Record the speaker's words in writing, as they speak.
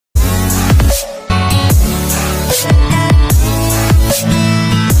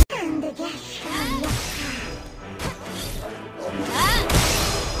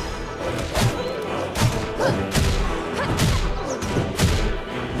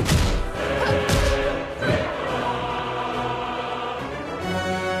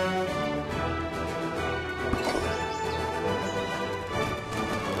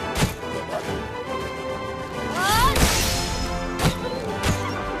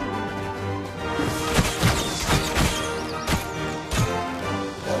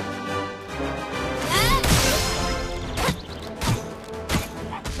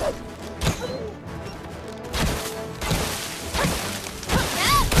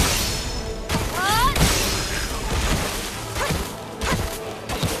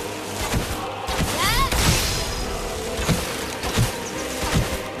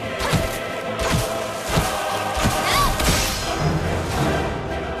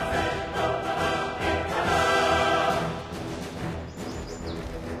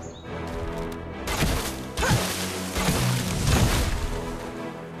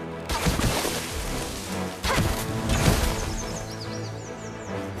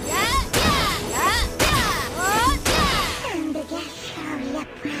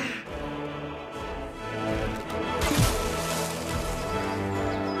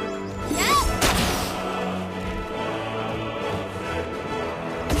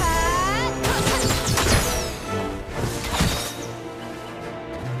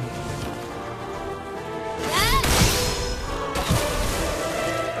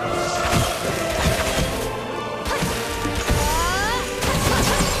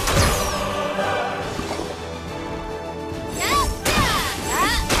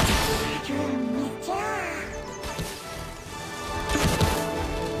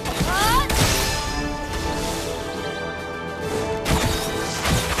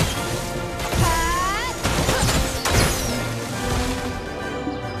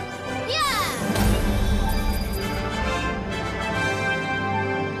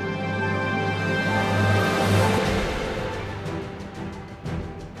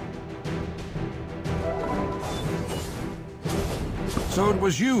So it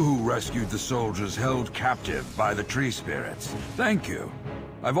was you who rescued the soldiers held captive by the tree spirits. Thank you.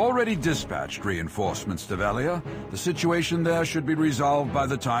 I've already dispatched reinforcements to Velia. The situation there should be resolved by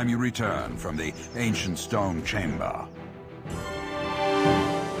the time you return from the ancient stone chamber.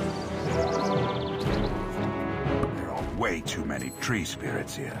 There are way too many tree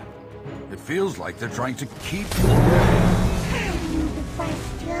spirits here. It feels like they're trying to keep you away.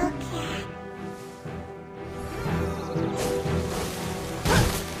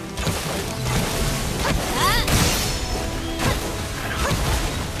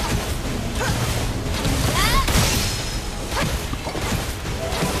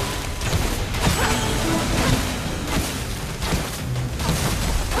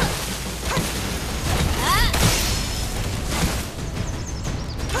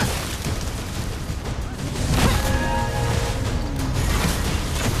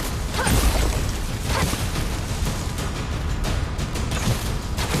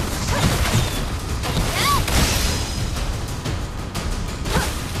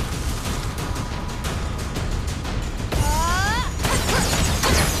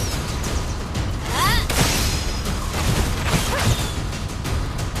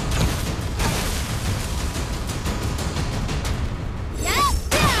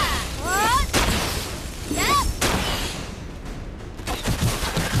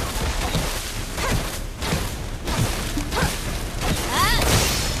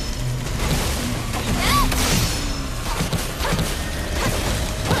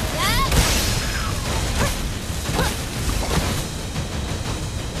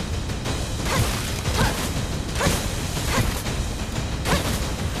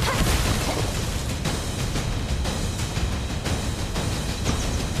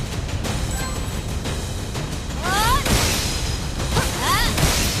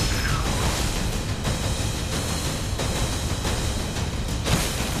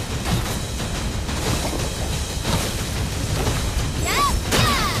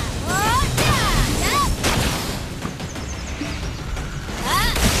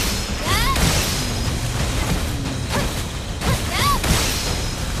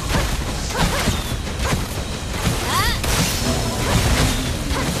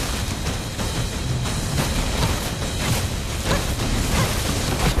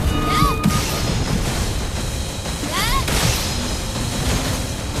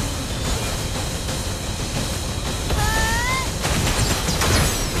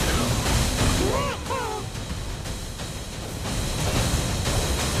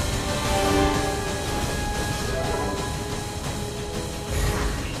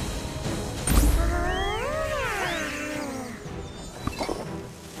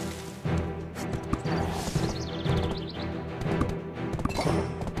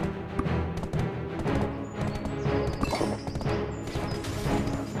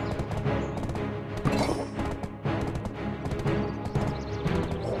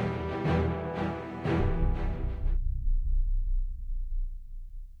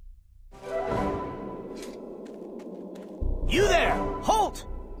 You there! Halt!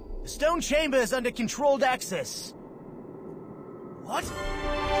 The stone chamber is under controlled access. What?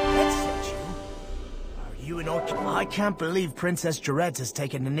 That sent you? Are you an I can't believe Princess Jared has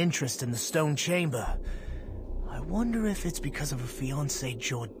taken an interest in the stone chamber. I wonder if it's because of her fiancé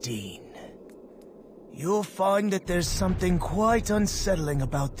Jordine. You'll find that there's something quite unsettling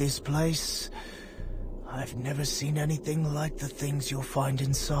about this place. I've never seen anything like the things you'll find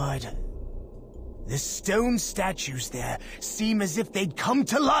inside. The stone statues there seem as if they'd come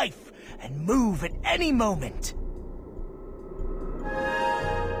to life and move at any moment.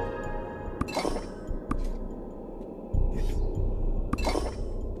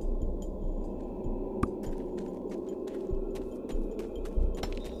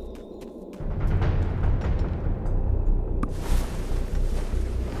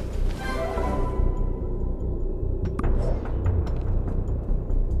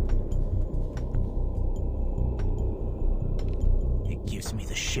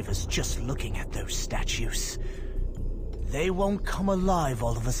 Shivers just looking at those statues. They won't come alive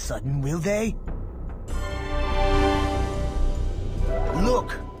all of a sudden, will they?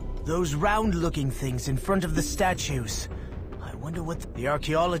 Look! Those round-looking things in front of the statues. I wonder what the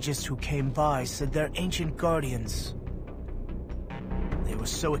archaeologists who came by said they're ancient guardians. They were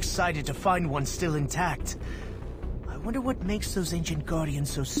so excited to find one still intact. I wonder what makes those ancient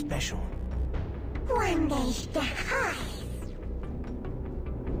guardians so special. One day's the high.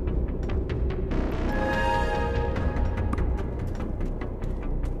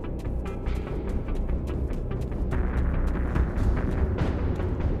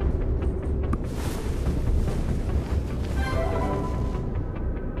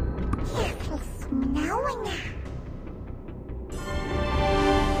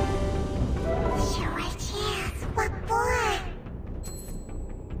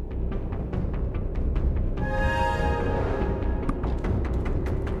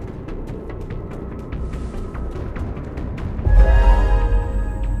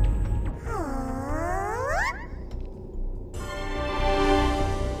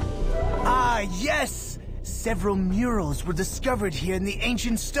 Several murals were discovered here in the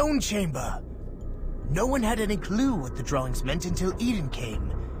ancient stone chamber. No one had any clue what the drawings meant until Eden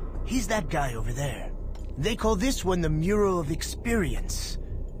came. He's that guy over there. They call this one the Mural of Experience.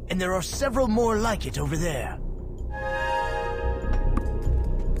 And there are several more like it over there.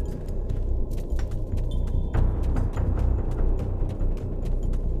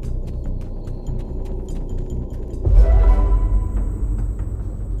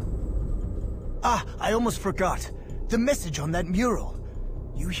 Ah, I almost forgot. The message on that mural.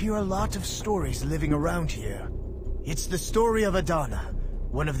 You hear a lot of stories living around here. It's the story of Adana,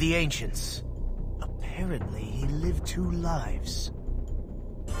 one of the ancients. Apparently, he lived 2 lives.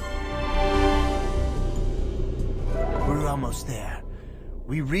 We're almost there.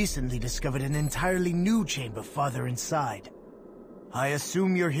 We recently discovered an entirely new chamber farther inside. I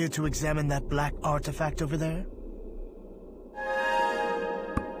assume you're here to examine that black artifact over there?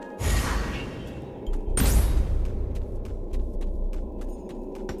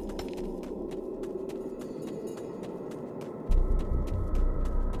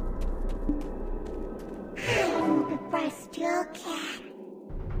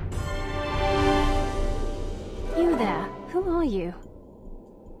 You there, who are you?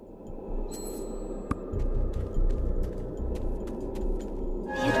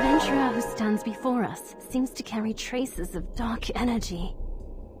 The adventurer who stands before us seems to carry traces of dark energy.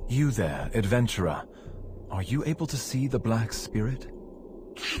 You there, adventurer. Are you able to see the Black Spirit?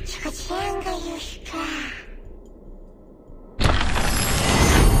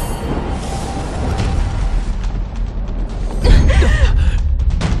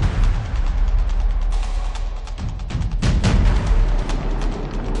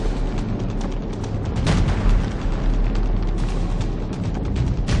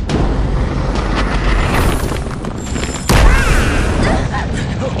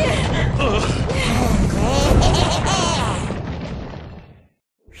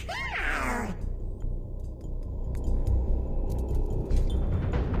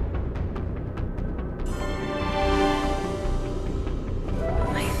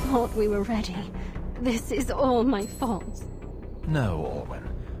 We were ready. This is all my fault. No, Orwin.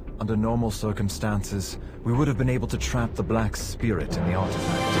 Under normal circumstances, we would have been able to trap the Black Spirit in the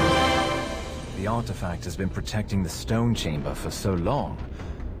artifact. The artifact has been protecting the stone chamber for so long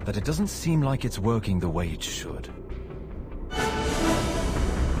that it doesn't seem like it's working the way it should.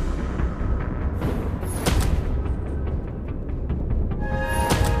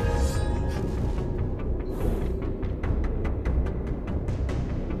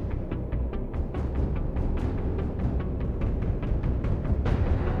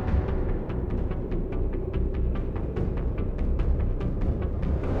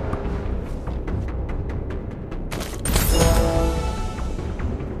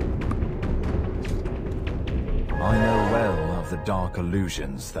 Dark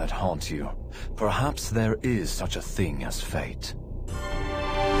illusions that haunt you. Perhaps there is such a thing as fate.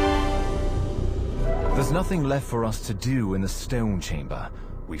 There's nothing left for us to do in the stone chamber.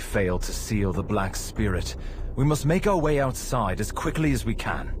 We failed to seal the Black Spirit. We must make our way outside as quickly as we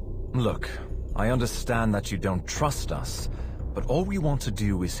can. Look, I understand that you don't trust us, but all we want to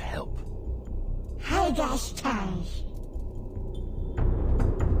do is help. Hey, DashFX.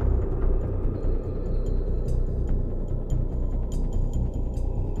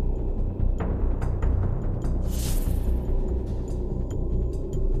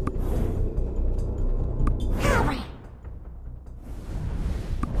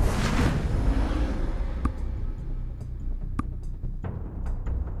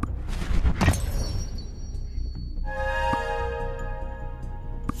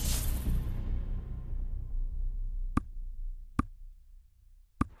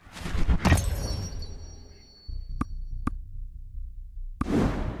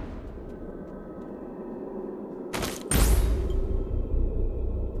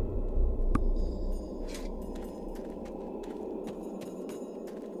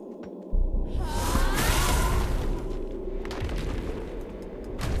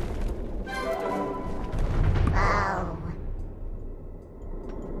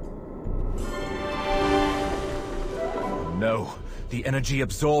 No, the energy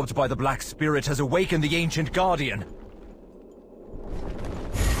absorbed by the Black Spirit has awakened the Ancient Guardian.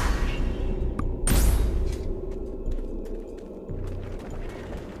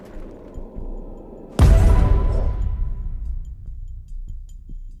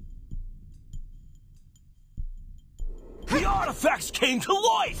 The artifacts came to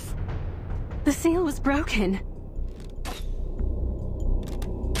life! The seal was broken.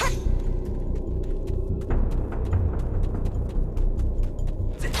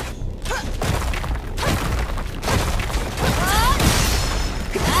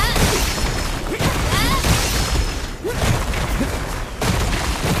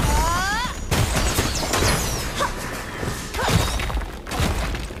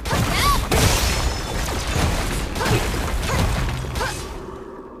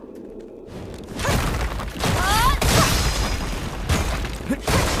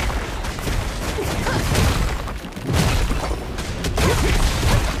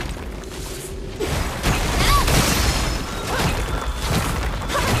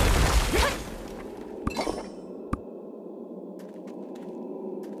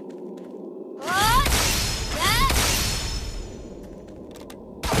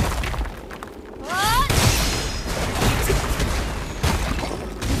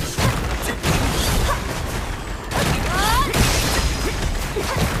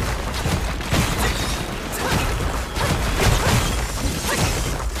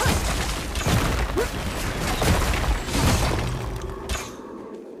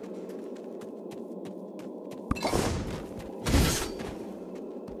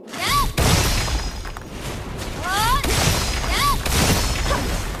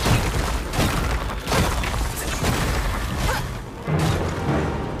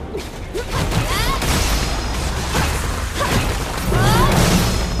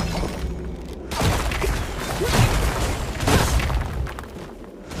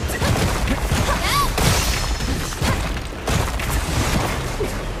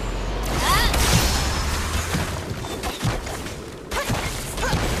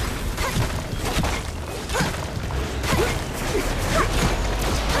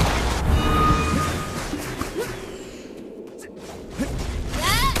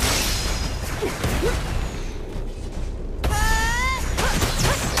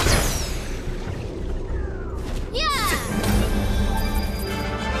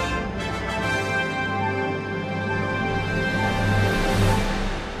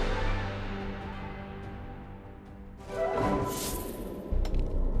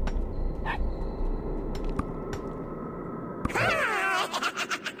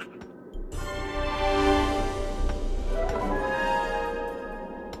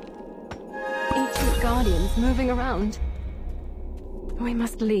 guardians moving around. We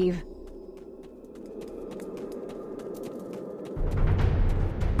must leave.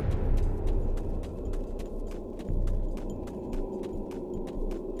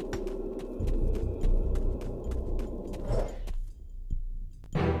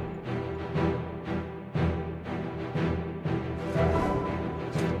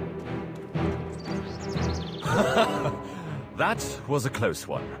 That was a close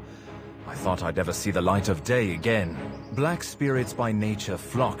one. I thought I'd never see the light of day again. Black spirits by nature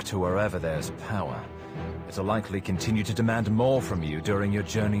flock to wherever there's power. It'll likely continue to demand more from you during your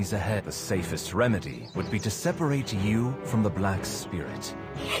journeys ahead. The safest remedy would be to separate you from the Black Spirit.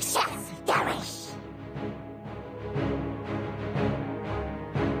 Yes, Darius.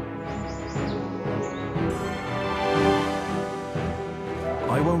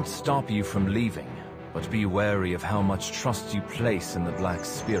 I won't stop you from leaving, but be wary of how much trust you place in the Black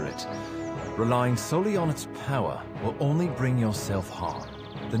Spirit. Relying solely on its power will only bring yourself harm.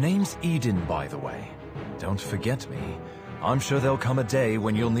 The name's Eden, by the way. Don't forget me. I'm sure there'll come a day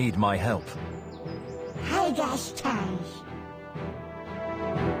when you'll need my help. Hi, Dash.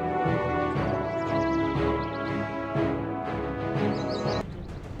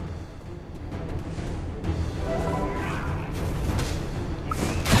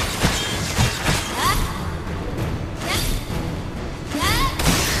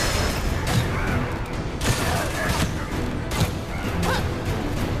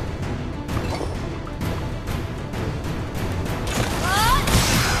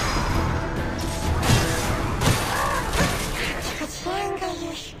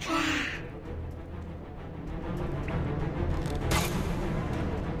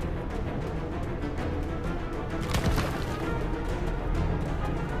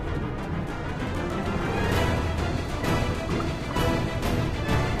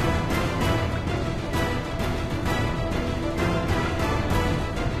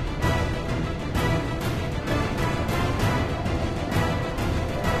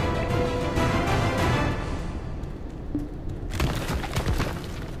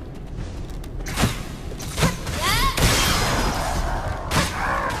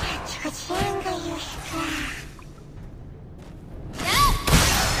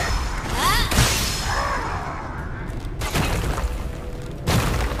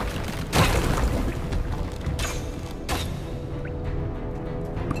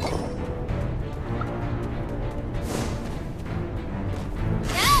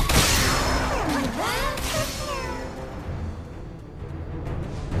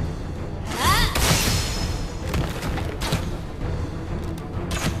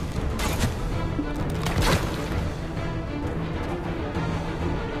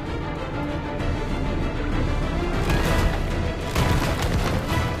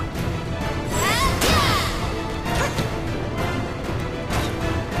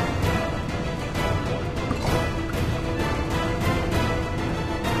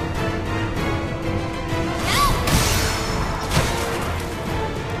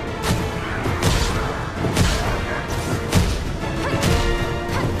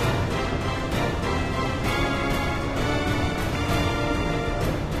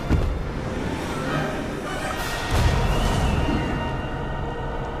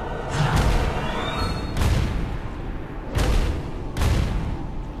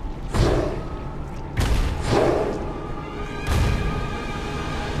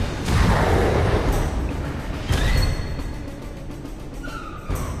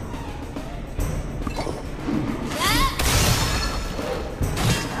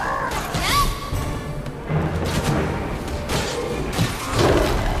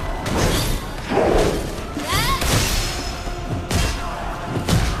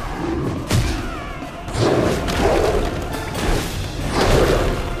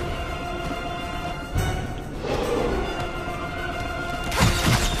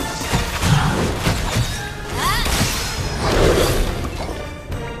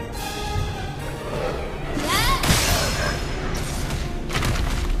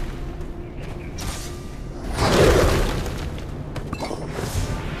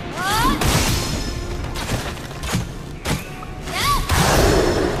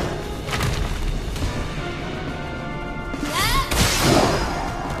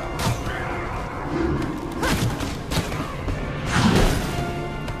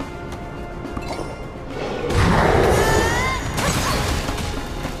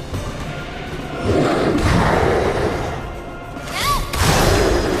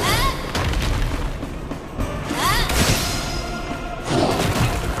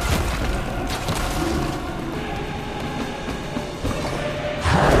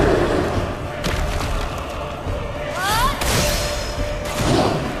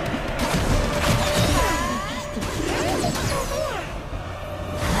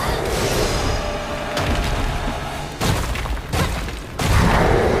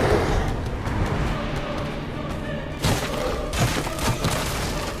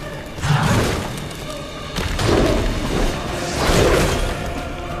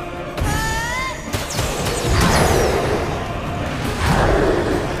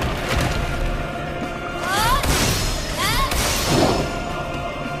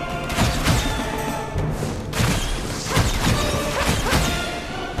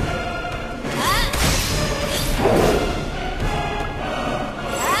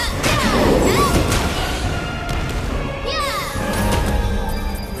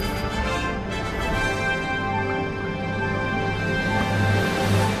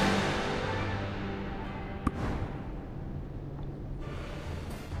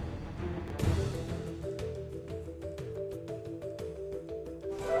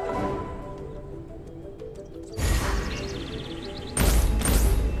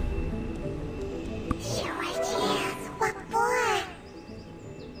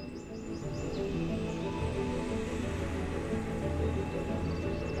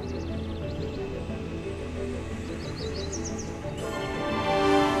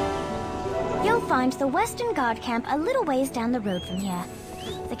 find the Western Guard camp a little ways down the road from here.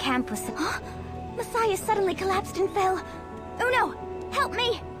 The camp was... Messiah suddenly collapsed and fell. Uno, help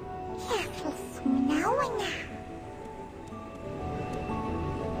me! Careful, Suna.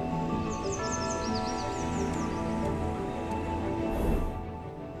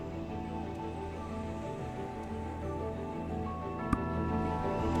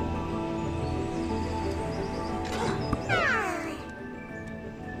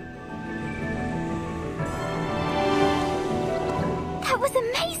 That was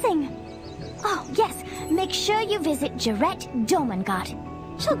amazing! Oh, yes, make sure you visit Jarette Domengard.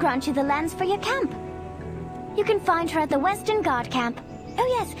 She'll grant you the lands for your camp. You can find her at the Western Guard camp. Oh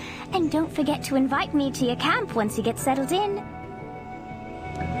yes, and don't forget to invite me to your camp once you get settled in.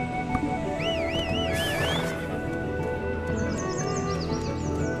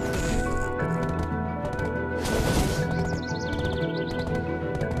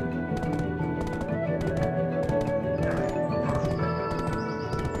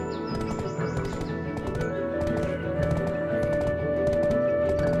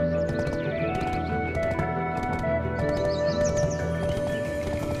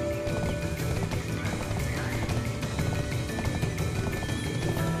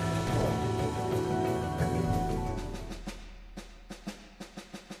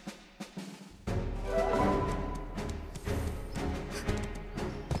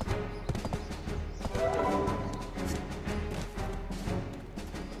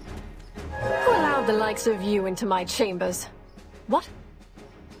 The likes of you into my chambers. What?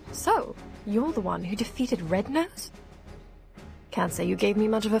 So, you're the one who defeated Red Nose? Can't say you gave me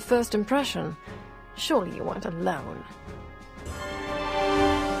much of a first impression. Surely you weren't alone.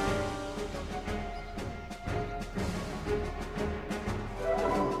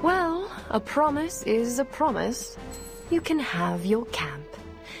 Well, a promise is a promise. You can have your camp.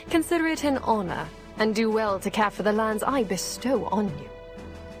 Consider it an honor, and do well to care for the lands I bestow on you.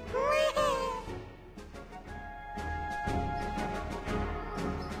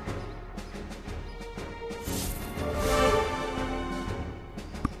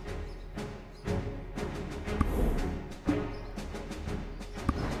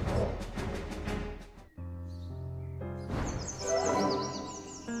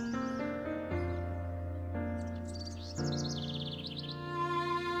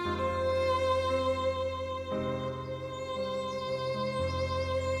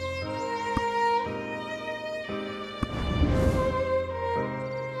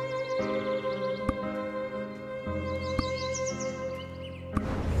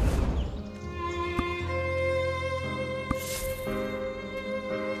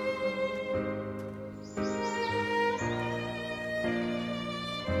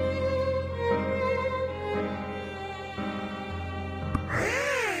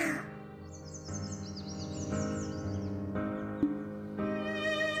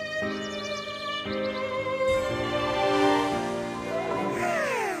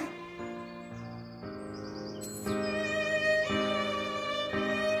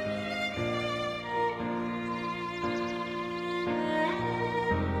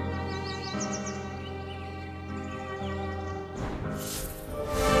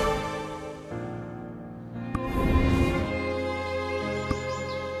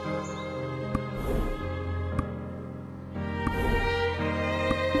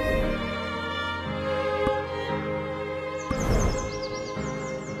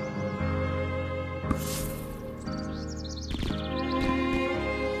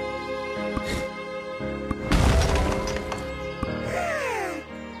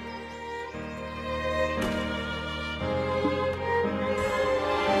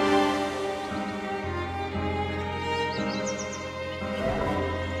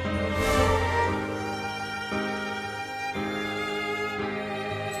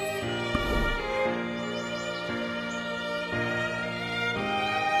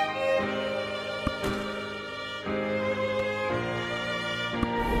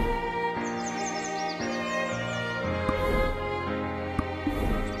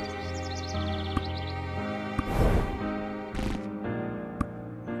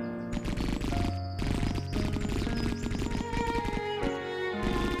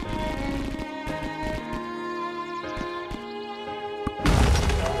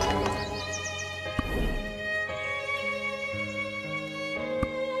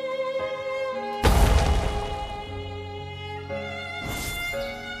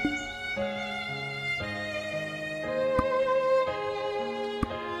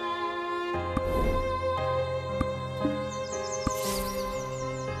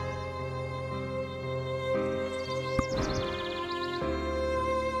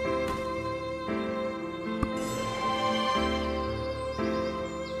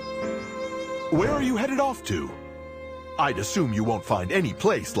 Where are you headed off to? I'd assume you won't find any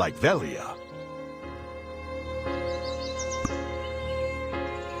place like Velia.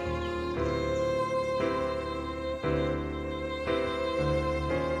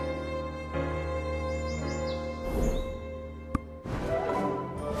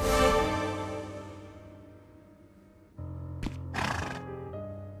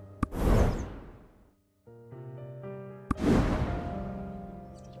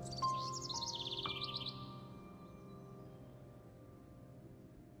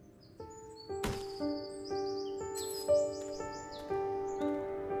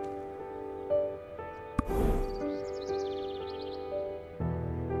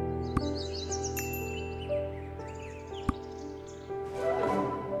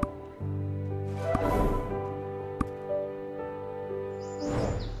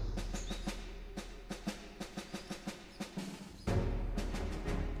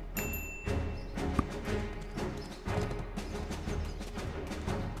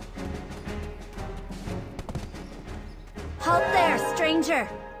 Halt there, stranger!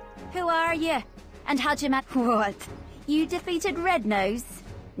 Who are you? And how'd you What? You defeated Red Nose?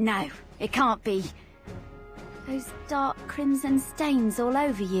 No, it can't be. Those dark crimson stains all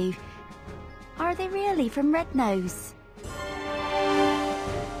over you. Are they really from Red Nose?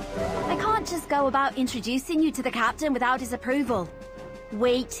 I can't just go about introducing you to the captain without his approval.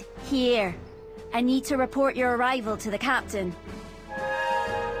 Wait here. I need to report your arrival to the captain.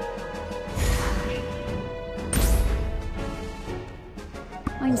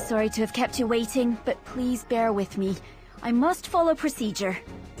 I'm sorry to have kept you waiting, but please bear with me. I must follow procedure.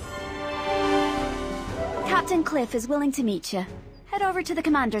 Captain Cliff is willing to meet you. Head over to the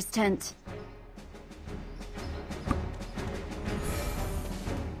commander's tent.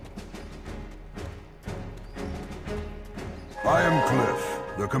 I am Cliff,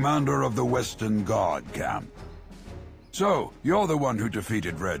 the commander of the Western Guard camp. So, you're the one who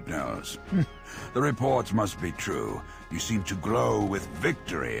defeated Red Nose. The reports must be true. You seem to glow with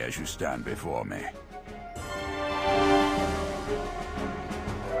victory as you stand before me.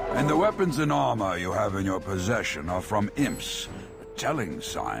 And the weapons and armor you have in your possession are from imps, a telling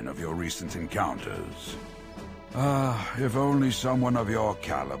sign of your recent encounters. If only someone of your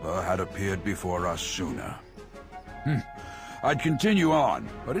caliber had appeared before us sooner. I'd continue on,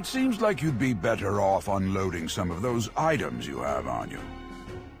 but it seems like you'd be better off unloading some of those items you have on you.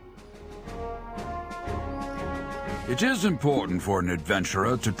 It is important for an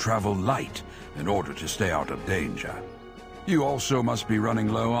adventurer to travel light in order to stay out of danger. You also must be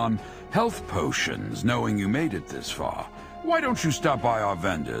running low on health potions, knowing you made it this far. Why don't you stop by our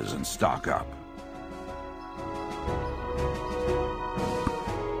vendors and stock up?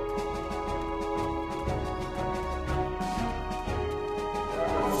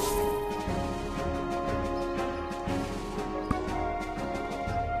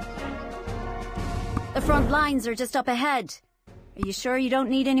 The front lines are just up ahead. Are you sure you don't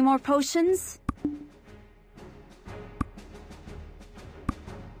need any more potions?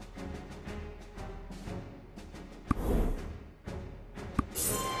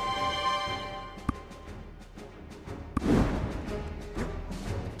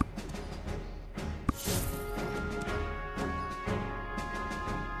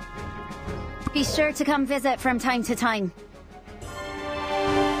 Be sure to come visit from time to time.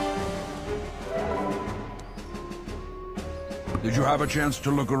 Did you have a chance to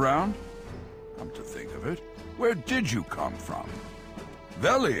look around? Come to think of it, where did you come from?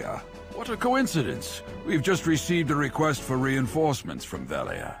 Velia? What a coincidence. We've just received a request for reinforcements from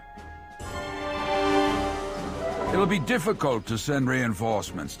Velia. It'll be difficult to send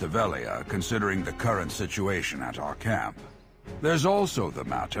reinforcements to Velia, considering the current situation at our camp. There's also the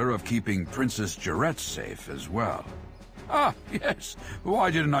matter of keeping Princess Jarette safe as well. Ah, yes.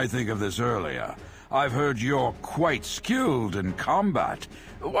 Why didn't I think of this earlier? I've heard you're quite skilled in combat.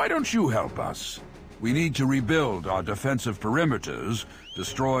 Why don't you help us? We need to rebuild our defensive perimeters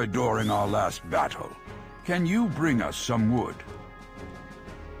destroyed during our last battle. Can you bring us some wood?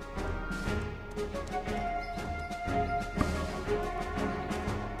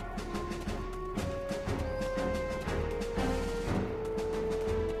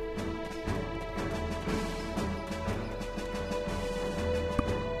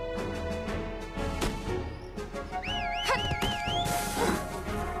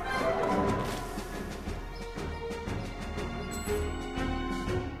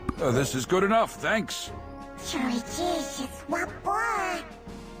 This is good enough, thanks.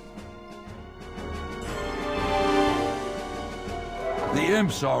 The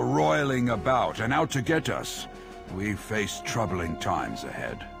imps are roiling about and out to get us. We face troubling times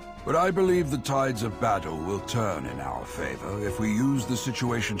ahead. But I believe the tides of battle will turn in our favor if we use the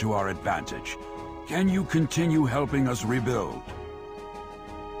situation to our advantage. Can you continue helping us rebuild?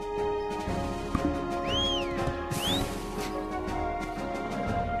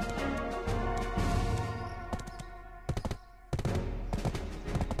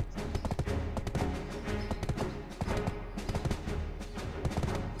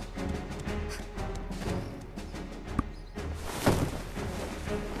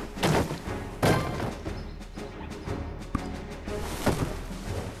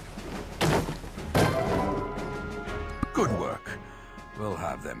 Good work. We'll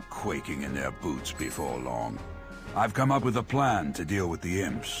have them quaking in their boots before long. I've come up with a plan to deal with the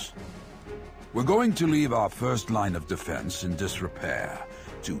imps. We're going to leave our first line of defense in disrepair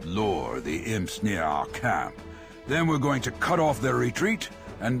to lure the imps near our camp. Then we're going to cut off their retreat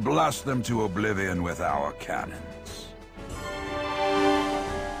and blast them to oblivion with our cannons.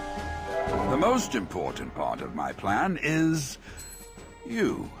 The most important part of my plan is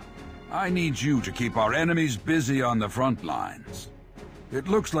you. I need you to keep our enemies busy on the front lines. It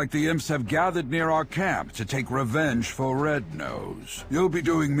looks like the imps have gathered near our camp to take revenge for Red Nose. You'll be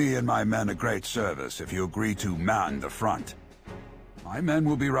doing me and my men a great service if you agree to man the front. My men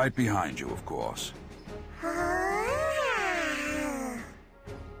will be right behind you, of course.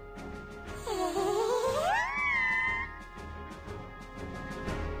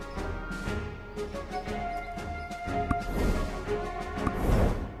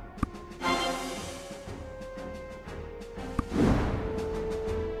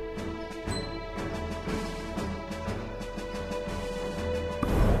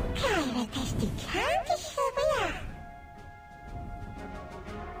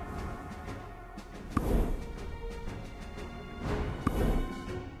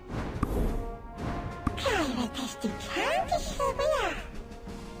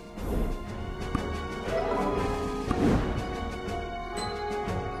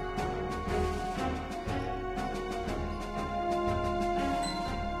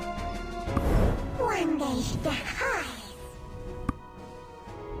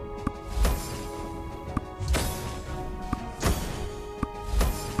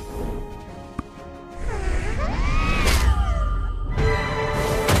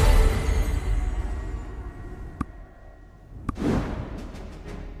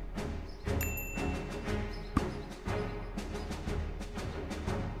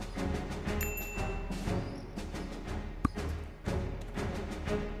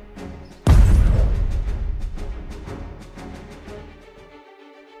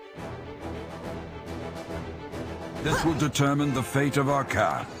 This will determine the fate of our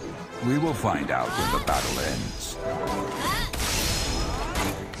camp. We will find out when the battle ends.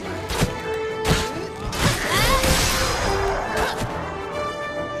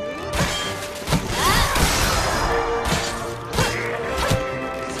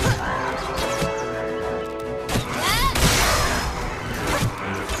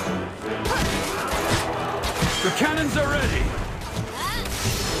 The cannons are ready!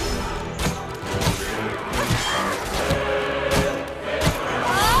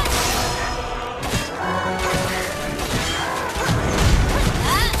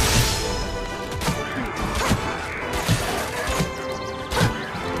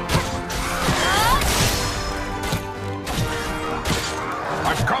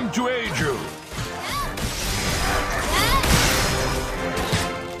 I've come to aid you!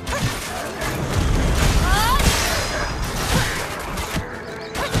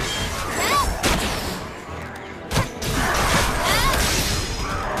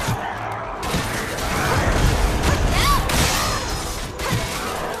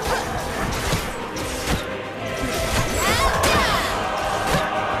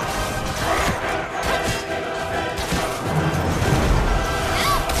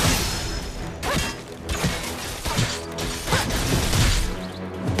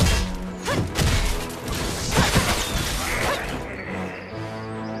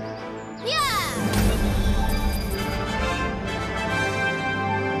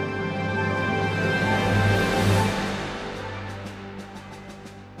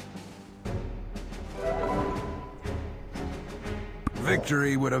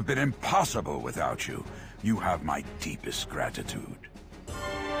 Victory would have been impossible without you. You have my deepest gratitude. You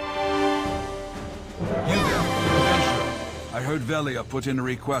there, Adventurer. I heard Velia put in a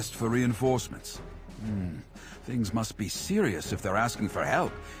request for reinforcements. Things must be serious if they're asking for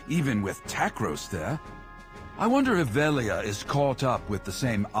help, even with Takros there. I wonder if Velia is caught up with the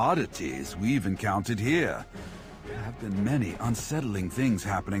same oddities we've encountered here. There have been many unsettling things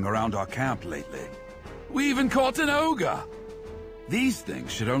happening around our camp lately. We even caught an ogre! These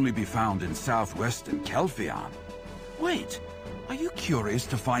things should only be found in southwestern Kelfion. Wait, are you curious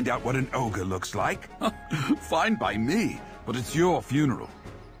to find out what an ogre looks like? Fine by me, but it's your funeral.